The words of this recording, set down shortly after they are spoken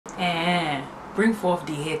bring forth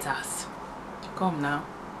the haters. Come now.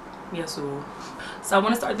 Yes, so I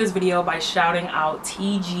want to start this video by shouting out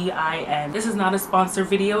TGIN. This is not a sponsored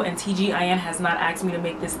video and TGIN has not asked me to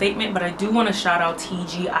make this statement, but I do want to shout out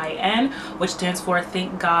TGIN, which stands for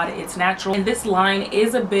Thank God It's Natural. And this line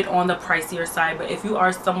is a bit on the pricier side, but if you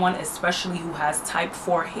are someone especially who has type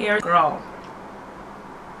 4 hair, girl,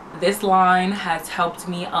 this line has helped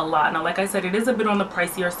me a lot. Now, like I said, it is a bit on the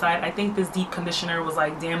pricier side. I think this deep conditioner was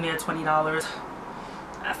like damn near $20.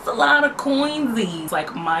 That's a lot of coinsies.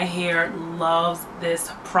 Like, my hair loves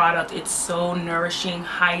this product. It's so nourishing,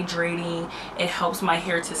 hydrating. It helps my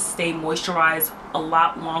hair to stay moisturized a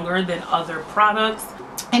lot longer than other products,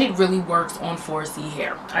 and it really works on 4C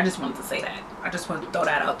hair. I just wanted to say that. I just wanted to throw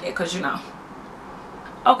that out there because, you know.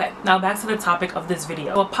 Okay, now back to the topic of this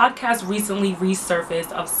video. A podcast recently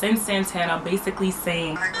resurfaced of Cyn Santana basically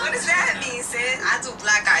saying, what does that mean, Cyn? I do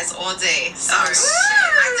black guys all day. Sorry.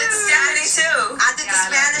 I did the Spanish too. I did the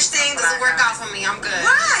Spanish thing. Doesn't work out for me. I'm good.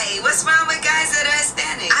 Why? What's wrong with guys that are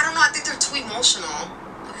Hispanic? I don't know. I think they're too emotional.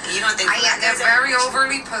 You don't think they're very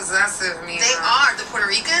overly possessive, me. They are. The Puerto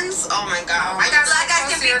Ricans? Oh my god. Black guys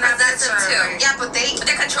can be possessive too. Yeah, but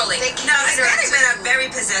they're controlling. No, Hispanic men are very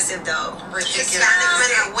possessive though. Hispanic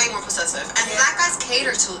men are way more possessive. And black guys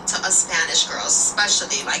cater to us Spanish girls,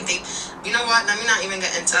 especially. Like, they, you know what? Let me not even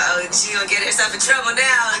get into it. She gonna get herself in trouble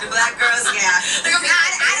now. The black girls, yeah. They're gonna be,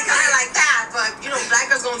 I didn't got it like that, but you know, black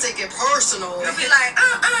girls gonna take it personal. They'll be like,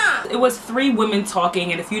 It was 3 women talking,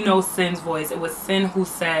 and if you know Cyn's voice, it was Cyn who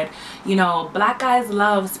said, you know, black guys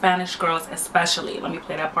love Spanish girls especially. Let me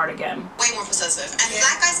play that part again. Way more possessive. And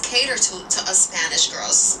black guys cater to us Spanish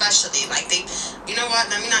girls especially. Like, they, you know what?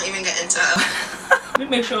 Let me not even get into it. Let me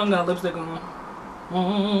make sure I'm got lipstick on.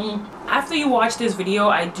 After you watch this video,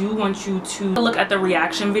 I do want you to look at the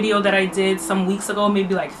reaction video that I did some weeks ago,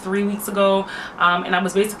 maybe like 3 weeks ago, and I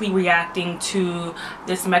was basically reacting to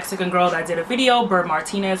this Mexican girl that did a video, Bird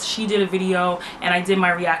Martinez. She did a video and I did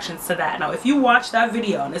my reactions to that. Now, if you watch that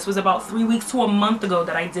video, and this was about 3 weeks to a month ago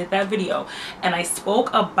that I did that video, and I spoke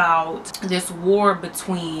about this war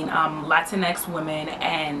between Latinx women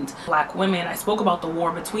and black women. I spoke about the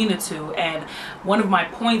war between the two, and one of my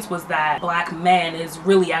points was that black men is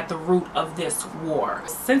really at the root of this war.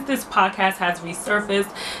 Since this podcast has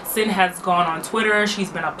resurfaced, Cyn has gone on Twitter. She's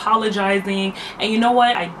been apologizing, and you know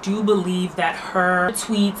what? I do believe that her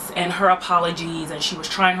tweets and her apologies, and she was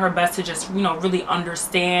trying her best to just, you know, really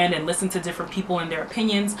understand and listen to different people and their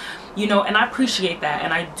opinions, you know, and I appreciate that.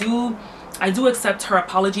 And I do accept her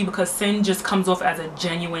apology because Cyn just comes off as a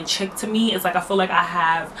genuine chick to me. It's like I feel like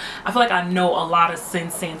I know a lot of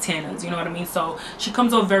Cyn Santanas, you know what I mean? So she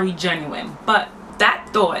comes off very genuine. But that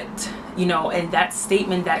thought, you know, and that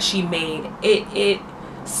statement that she made, it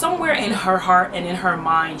somewhere in her heart and in her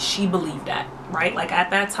mind, she believed that, right? Like,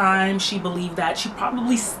 at that time, she believed that. She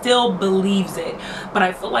probably still believes it, but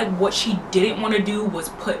I feel like what she didn't want to do was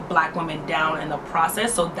put black women down in the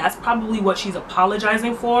process. So that's probably what she's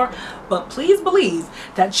apologizing for. But please believe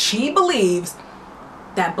that she believes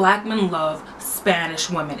that black men love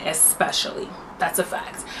Spanish women especially. That's a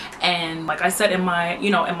fact. And like I said in my,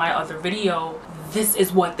 you know, in my other video, this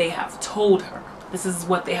is what they have told her. This is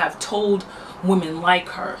what they have told women like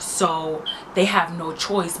her. So they have no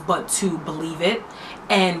choice but to believe it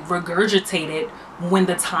and regurgitate it when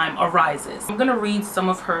the time arises. I'm gonna read some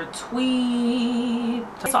of her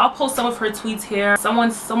tweets. So I'll post some of her tweets here.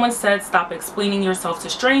 Someone said, stop explaining yourself to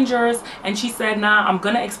strangers, and she said, nah, I'm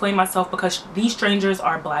gonna explain myself because these strangers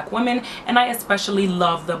are black women and I especially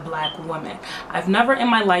love the black women. I've never in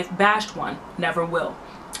my life bashed one, never will.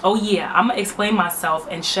 Oh yeah, I'm gonna explain myself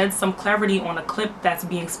and shed some clarity on a clip that's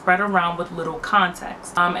being spread around with little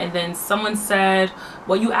context. And then someone said,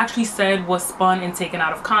 what you actually said was spun and taken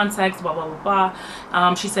out of context, blah, blah, blah,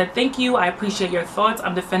 blah. She said, thank you, I appreciate your thoughts.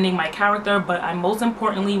 I'm defending my character, but I most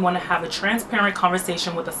importantly want to have a transparent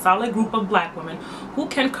conversation with a solid group of black women who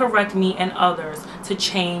can correct me and others to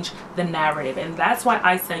change the narrative. And that's why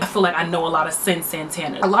I say I feel like I know a lot of Cyn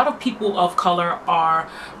Santana. A lot of people of color are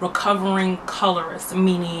recovering colorists,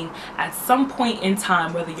 meaning at some point in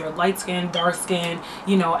time, whether you're light skinned, dark skinned,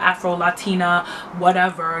 you know, Afro Latina,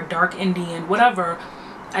 whatever, dark Indian, whatever,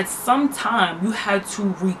 at some time you had to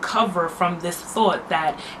recover from this thought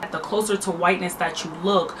that the closer to whiteness that you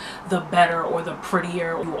look, the better or the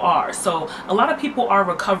prettier you are. So a lot of people are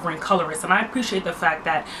recovering colorists, and I appreciate the fact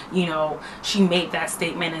that, you know, she made that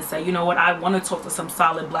statement and said, you know what, I want to talk to some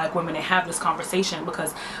solid black women and have this conversation,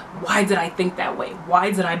 because why did I think that way?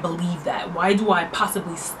 Why did I believe that? Why do I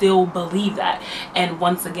possibly still believe that? And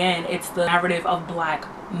once again, it's the narrative of black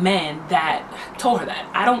men that told her that.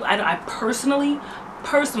 I personally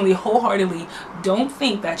personally, wholeheartedly, don't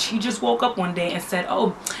think that she just woke up one day and said,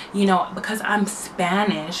 oh, you know, because I'm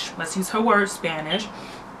Spanish, let's use her word, Spanish,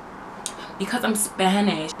 because I'm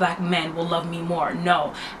Spanish, black men will love me more.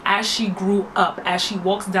 No, as she grew up, as she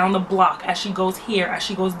walks down the block, as she goes here, as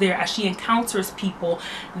she goes there, as she encounters people,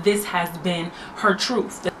 this has been her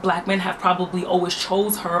truth. The black men have probably always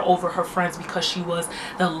chose her over her friends because she was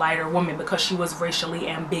the lighter woman, because she was racially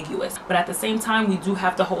ambiguous. But at the same time, we do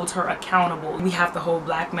have to hold her accountable. We have to hold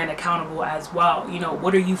black men accountable as well. You know,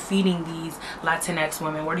 what are you feeding these Latinx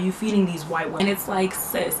women? What are you feeding these white women? And it's like,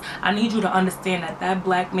 sis, I need you to understand that that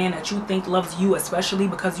black man that you think loves you, especially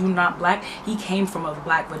because you're not black, he came from a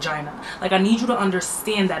black vagina. Like, I need you to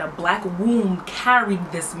understand that a black womb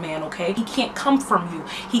carried this man, okay? He can't come from you.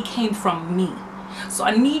 He came from me. So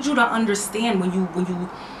I need you to understand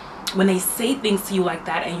when they say things to you like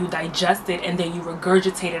that and you digest it and then you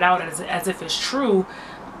regurgitate it out as if it's true,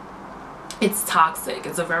 it's toxic.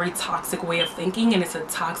 It's a very toxic way of thinking, and it's a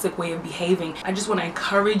toxic way of behaving. I just want to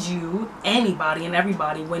encourage you, anybody and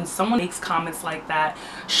everybody, when someone makes comments like that,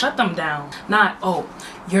 shut them down. Not, oh,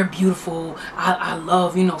 you're beautiful, I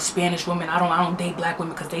love, you know, Spanish women, I don't date black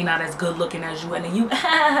women because they not as good looking as you, and then you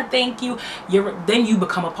thank you, then you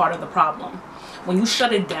become a part of the problem. When you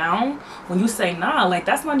shut it down, when you say, nah, like,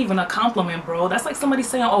 that's not even a compliment, bro. That's like somebody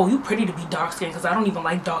saying, oh, you pretty to be dark skinned because I don't even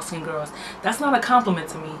like dark skinned girls. That's not a compliment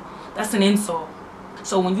to me. That's an insult.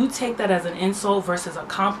 So when you take that as an insult versus a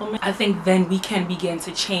compliment, I think then we can begin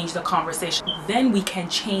to change the conversation. Then we can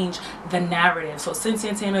change the narrative. So since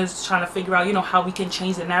Santana is trying to figure out, you know, how we can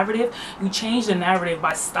change the narrative, you change the narrative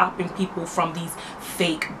by stopping people from these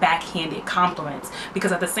fake backhanded compliments.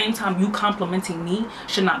 Because at the same time, you complimenting me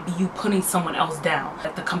should not be you putting someone else down.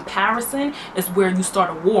 Like, the comparison is where you start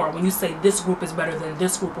a war. When you say this group is better than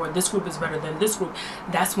this group, or this group is better than this group,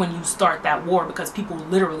 that's when you start that war, because people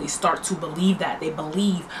literally start to believe that. They believe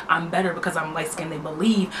I'm better because I'm light skinned. They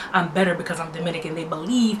believe I'm better because I'm Dominican. They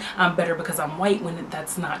believe I'm better because I'm white, when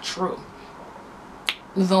that's not true.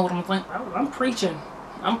 You know what I'm saying?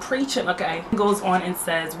 I'm preaching, okay? It goes on and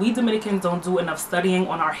says, we Dominicans don't do enough studying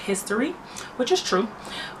on our history, which is true.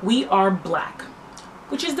 We are black,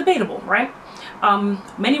 which is debatable, right?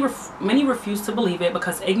 Many refuse to believe it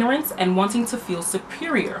because ignorance and wanting to feel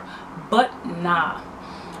superior. But nah,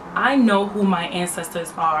 I know who my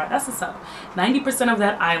ancestors are. That's what's up. 90% of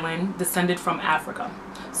that island descended from Africa.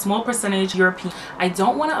 Small percentage European. I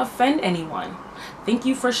don't want to offend anyone. Thank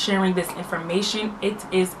you for sharing this information. It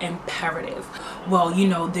is imperative. Well, you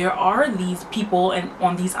know, there are these people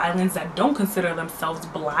on these islands that don't consider themselves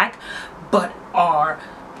black, but are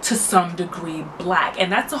to some degree black,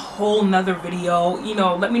 and that's a whole nother video. You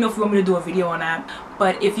know, let me know if you want me to do a video on that.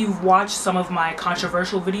 But if you've watched some of my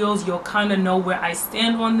controversial videos, you'll kind of know where I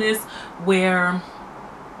stand on this, where,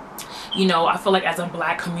 you know, I feel like as a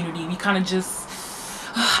black community, we kind of just,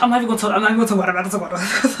 I'm not even gonna talk about it.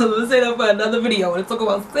 So let's say that for another video. Let's talk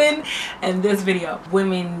about sin and this video.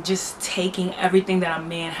 Women just taking everything that a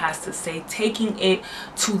man has to say, taking it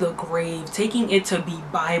to the grave, taking it to be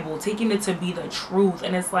Bible, taking it to be the truth.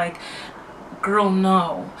 And it's like, girl,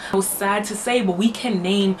 no. It's sad to say, but we can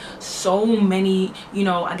name so many, you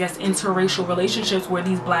know, I guess interracial relationships where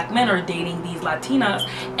these black men are dating these Latinas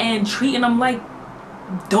and treating them like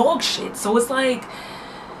dog shit. So it's like,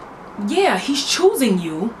 yeah, he's choosing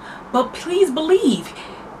you, but please believe,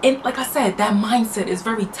 and like I said, that mindset is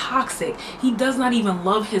very toxic. He does not even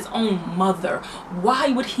love his own mother. Why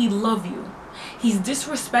would he love you? He's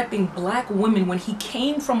disrespecting black women when he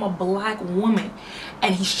came from a black woman,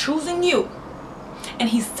 and he's choosing you, and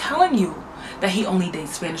he's telling you that he only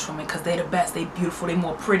dates Spanish women because they're the best, they beautiful, they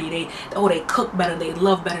more pretty, they cook better, they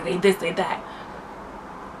love better, they this, they that.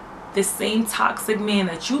 This same toxic man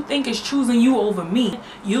that you think is choosing you over me,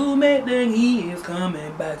 you may think he is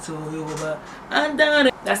coming back to you, but I'm done.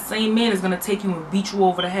 That same man is going to take you and beat you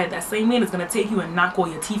over the head. That same man is going to take you and knock all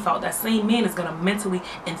your teeth out. That same man is going to mentally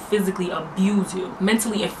and physically abuse you,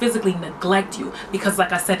 mentally and physically neglect you, because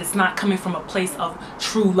like I said, it's not coming from a place of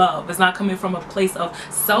true love. It's not coming from a place of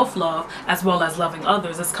self-love as well as loving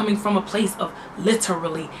others. It's coming from a place of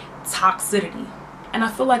literally toxicity. And I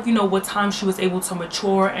feel like, you know, with time she was able to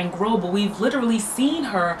mature and grow, but we've literally seen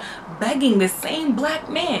her begging this same black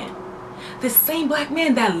man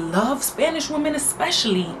that loves Spanish women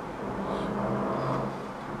especially.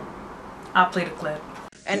 I'll play the clip.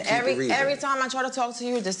 And every time I try to talk to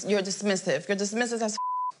you, you're dismissive. You're dismissive as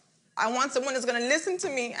I want someone that's gonna listen to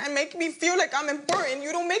me and make me feel like I'm important.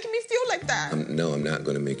 You don't make me feel like that. No, I'm not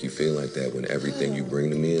gonna make you feel like that when everything you bring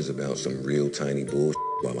to me is about some real tiny bullshit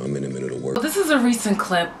while I'm in the middle of work. This is a recent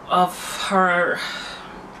clip of her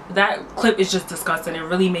That clip is just disgusting. It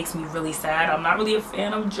really makes me really sad. I'm not really a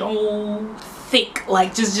fan of Joe. Think,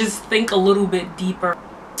 like, just think a little bit deeper.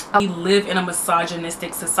 We live in a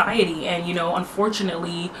misogynistic society, and you know,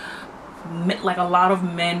 unfortunately, like a lot of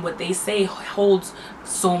men, what they say holds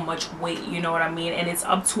so much weight, you know what I mean? And it's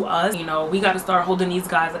up to us, you know, we got to start holding these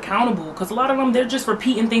guys accountable, because a lot of them, they're just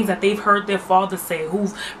repeating things that they've heard their father say,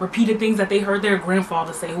 who've repeated things that they heard their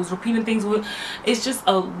grandfather say, who's repeating things with, it's just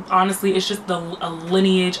honestly, it's just a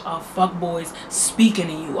lineage of fuckboys speaking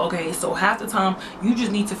to you. Okay, so half the time you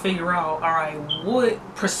just need to figure out, all right,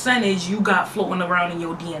 what percentage you got floating around in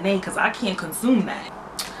your DNA, because I can't consume that.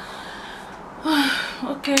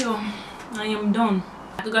 Okay, I am done.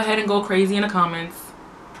 I have to go ahead and go crazy in the comments.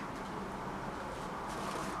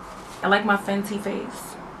 I like my Fenty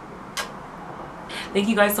face. Thank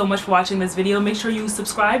you guys so much for watching this video. Make sure you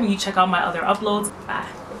subscribe and you check out my other uploads. Bye.